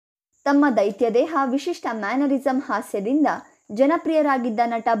ತಮ್ಮ ದೈತ್ಯ ದೇಹ, ವಿಶಿಷ್ಟ ಮ್ಯಾನರಿಸಂ, ಹಾಸ್ಯದಿಂದ ಜನಪ್ರಿಯರಾಗಿದ್ದ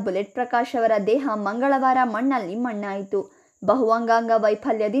ನಟ ಬುಲೆಟ್ ಪ್ರಕಾಶ್ ಅವರ ದೇಹ ಮಂಗಳವಾರ ಮಣ್ಣಲ್ಲಿ ಮಣ್ಣಾಯಿತು. ಬಹುಅಂಗಾಂಗ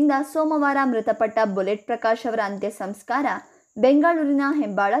ವೈಫಲ್ಯದಿಂದ ಸೋಮವಾರ ಮೃತಪಟ್ಟ ಬುಲೆಟ್ ಪ್ರಕಾಶ್ ಅವರ ಅಂತ್ಯ ಸಂಸ್ಕಾರ ಬೆಂಗಳೂರಿನ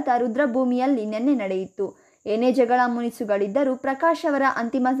ಹೆಬ್ಬಾಳದ ರುದ್ರಭೂಮಿಯಲ್ಲಿ ನಿನ್ನೆ ನಡೆಯಿತು. ಏನೇ ಜಗಳ ಮುನಿಸುಗಳಿದ್ದರೂ ಪ್ರಕಾಶ್ ಅವರ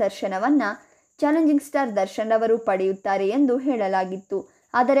ಅಂತಿಮ ದರ್ಶನವನ್ನ ಚಾಲೆಂಜಿಂಗ್ ಸ್ಟಾರ್ ದರ್ಶನ್ ರವರು ಪಡೆಯುತ್ತಾರೆ ಎಂದು ಹೇಳಲಾಗಿತ್ತು.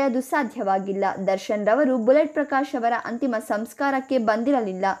 ಆದರೆ ಅದು ಸಾಧ್ಯವಾಗಿಲ್ಲ. ದರ್ಶನ್ ರವರು ಬುಲೆಟ್ ಪ್ರಕಾಶ್ ಅವರ ಅಂತಿಮ ಸಂಸ್ಕಾರಕ್ಕೆ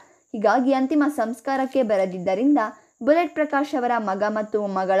ಬಂದಿರಲಿಲ್ಲ. ಹೀಗಾಗಿ ಅಂತಿಮ ಸಂಸ್ಕಾರಕ್ಕೆ ಬರದಿದ್ದರಿಂದ ಬುಲೆಟ್ ಪ್ರಕಾಶ್ ಅವರ ಮಗ ಮತ್ತು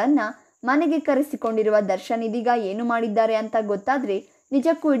ಮಗಳನ್ನ ಮನೆಗೆ ಕರೆಸಿಕೊಂಡಿರುವ ದರ್ಶನ್ ಇದೀಗ ಏನು ಮಾಡಿದ್ದಾರೆ ಅಂತ ಗೊತ್ತಾದ್ರೆ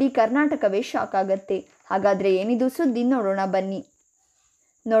ನಿಜಕ್ಕೂ ಇಡೀ ಕರ್ನಾಟಕವೇ ಶಾಕ್ ಆಗತ್ತೆ. ಹಾಗಾದ್ರೆ ಏನಿದು ಸುದ್ದಿ ನೋಡೋಣ ಬನ್ನಿ.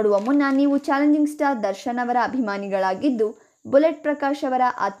 ನೋಡುವ ಮುನ್ನ ನೀವು ಚಾಲೆಂಜಿಂಗ್ ಸ್ಟಾರ್ ದರ್ಶನ್ ಅವರ ಅಭಿಮಾನಿಗಳಾಗಿದ್ದು ಬುಲೆಟ್ ಪ್ರಕಾಶ್ ಅವರ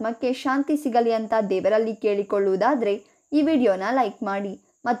ಆತ್ಮಕ್ಕೆ ಶಾಂತಿ ಸಿಗಲಿ ಅಂತ ದೇವರಲ್ಲಿ ಕೇಳಿಕೊಳ್ಳುವುದಾದ್ರೆ ಈ ವಿಡಿಯೋನ ಲೈಕ್ ಮಾಡಿ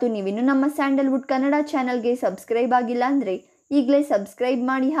ಮತ್ತು ನೀವಿನ್ನು ನಮ್ಮ ಸ್ಯಾಂಡಲ್ವುಡ್ ಕನ್ನಡ ಚಾನೆಲ್ಗೆ ಸಬ್ಸ್ಕ್ರೈಬ್ ಆಗಿಲ್ಲ ಅಂದರೆ ಈಗಲೇ ಸಬ್ಸ್ಕ್ರೈಬ್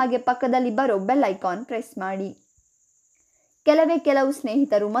ಮಾಡಿ, ಹಾಗೆ ಪಕ್ಕದಲ್ಲಿ ಬರೋ ಬೆಲ್ ಐಕಾನ್ ಪ್ರೆಸ್ ಮಾಡಿ. ಕೆಲವು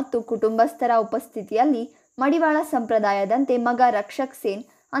ಸ್ನೇಹಿತರು ಮತ್ತು ಕುಟುಂಬಸ್ಥರ ಉಪಸ್ಥಿತಿಯಲ್ಲಿ ಮಡಿವಾಳ ಸಂಪ್ರದಾಯದಂತೆ ಮಗ ರಕ್ಷಕ್ ಸೇನ್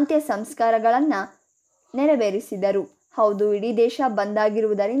ಅಂತ್ಯ ಸಂಸ್ಕಾರಗಳನ್ನು ನೆರವೇರಿಸಿದರು. ಹೌದು, ಇಡೀ ದೇಶ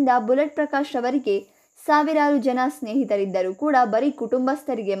ಬಂದಾಗಿರುವುದರಿಂದ ಬುಲೆಟ್ ಪ್ರಕಾಶ್ ಅವರಿಗೆ ಸಾವಿರಾರು ಜನ ಸ್ನೇಹಿತರಿದ್ದರೂ ಕೂಡ ಬರೀ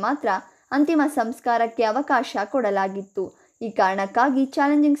ಕುಟುಂಬಸ್ಥರಿಗೆ ಮಾತ್ರ ಅಂತಿಮ ಸಂಸ್ಕಾರಕ್ಕೆ ಅವಕಾಶ ಕೊಡಲಾಗಿತ್ತು. ಈ ಕಾರಣಕ್ಕಾಗಿ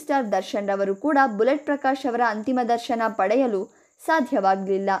ಚಾಲೆಂಜಿಂಗ್ ಸ್ಟಾರ್ ದರ್ಶನ್ ರವರು ಕೂಡ ಬುಲೆಟ್ ಪ್ರಕಾಶ್ ಅವರ ಅಂತಿಮ ದರ್ಶನ ಪಡೆಯಲು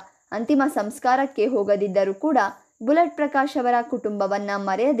ಸಾಧ್ಯವಾಗಲಿಲ್ಲ. ಅಂತಿಮ ಸಂಸ್ಕಾರಕ್ಕೆ ಹೋಗದಿದ್ದರೂ ಕೂಡ ಬುಲೆಟ್ ಪ್ರಕಾಶ್ ಅವರ ಕುಟುಂಬವನ್ನ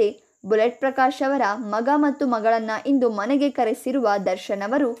ಮರೆಯದೆ ಬುಲೆಟ್ ಪ್ರಕಾಶ್ ಅವರ ಮಗ ಮತ್ತು ಮಗಳನ್ನ ಇಂದು ಮನೆಗೆ ಕರೆಸಿರುವ ದರ್ಶನ್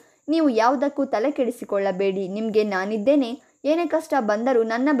ಅವರು, ನೀವು ಯಾವುದಕ್ಕೂ ತಲೆ ಕೆಡಿಸಿಕೊಳ್ಳಬೇಡಿ, ನಿಮಗೆ ನಾನಿದ್ದೇನೆ, ಏನೇ ಕಷ್ಟ ಬಂದರೂ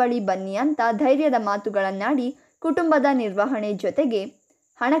ನನ್ನ ಬಳಿ ಬನ್ನಿ ಅಂತ ಧೈರ್ಯದ ಮಾತುಗಳನ್ನಾಡಿ ಕುಟುಂಬದ ನಿರ್ವಹಣೆ ಜೊತೆಗೆ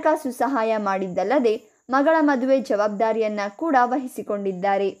ಹಣಕಾಸು ಸಹಾಯ ಮಾಡಿದ್ದಲ್ಲದೆ ಮಗಳ ಮದುವೆ ಜವಾಬ್ದಾರಿಯನ್ನ ಕೂಡ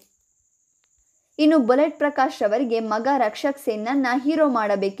ವಹಿಸಿಕೊಂಡಿದ್ದಾರೆ. ಇನ್ನು ಬುಲೆಟ್ ಪ್ರಕಾಶ್ ಅವರಿಗೆ ಮಗ ರಕ್ಷಕ್ ಸೇನ್ನನ್ನ ಹೀರೋ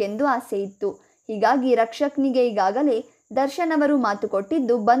ಮಾಡಬೇಕೆಂದು ಆಸೆ ಇತ್ತು. ಹೀಗಾಗಿ ರಕ್ಷಕ್ನಿಗೆ ಈಗಾಗಲೇ ದರ್ಶನ್ ಅವರು ಮಾತು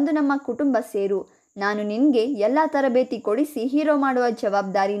ಕೊಟ್ಟಿದ್ದು, ಬಂದು ನಮ್ಮ ಕುಟುಂಬ ಸೇರು, ನಾನು ನಿನಗೆ ಎಲ್ಲ ತರಬೇತಿ ಕೊಡಿಸಿ ಹೀರೋ ಮಾಡುವ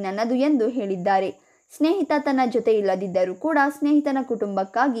ಜವಾಬ್ದಾರಿ ನನ್ನದು ಎಂದು ಹೇಳಿದ್ದಾರೆ. ಸ್ನೇಹಿತ ತನ್ನ ಜೊತೆ ಇಲ್ಲದಿದ್ದರೂ ಕೂಡ ಸ್ನೇಹಿತನ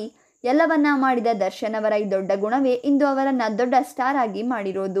ಕುಟುಂಬಕ್ಕಾಗಿ ಎಲ್ಲವನ್ನ ಮಾಡಿದ ದರ್ಶನ್ ಅವರ ಈ ದೊಡ್ಡ ಗುಣವೇ ಇಂದು ಅವರನ್ನ ದೊಡ್ಡ ಸ್ಟಾರ್ ಆಗಿ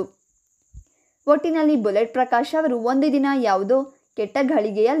ಮಾಡಿರೋದು. ಒಟ್ಟಿನಲ್ಲಿ ಬುಲೆಟ್ ಪ್ರಕಾಶ್ ಅವರು ಒಂದು ದಿನ ಯಾವುದೋ ಕೆಟ್ಟ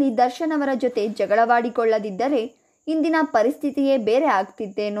ಘಳಿಗೆಯಲ್ಲಿ ದರ್ಶನ್ ಅವರ ಜೊತೆ ಜಗಳವಾಡಿಕೊಳ್ಳದಿದ್ದರೆ ಇಂದಿನ ಪರಿಸ್ಥಿತಿಯೇ ಬೇರೆ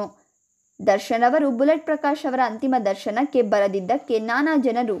ಆಗ್ತಿತ್ತೇನೋ. ದರ್ಶನ್ ಅವರು ಬುಲೆಟ್ ಪ್ರಕಾಶ್ ಅವರ ಅಂತಿಮ ದರ್ಶನಕ್ಕೆ ಬರದಿದ್ದಕ್ಕೆ ನಾನಾ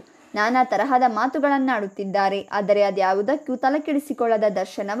ಜನರು ನಾನಾ ತರಹದ ಮಾತುಗಳನ್ನಾಡುತ್ತಿದ್ದಾರೆ. ಆದರೆ ಅದ್ಯಾವುದಕ್ಕೂ ತಲೆಕೆಡಿಸಿಕೊಳ್ಳದ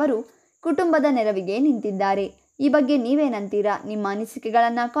ದರ್ಶನ್ ಅವರು ಕುಟುಂಬದ ನೆರವಿಗೆ ನಿಂತಿದ್ದಾರೆ. ಈ ಬಗ್ಗೆ ನೀವೇನಂತೀರಾ? ನಿಮ್ಮ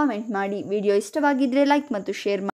ಅನಿಸಿಕೆಗಳನ್ನು ಕಾಮೆಂಟ್ ಮಾಡಿ. ವಿಡಿಯೋ ಇಷ್ಟವಾಗಿದ್ದರೆ ಲೈಕ್ ಮತ್ತು ಶೇರ್ ಮಾಡಿ.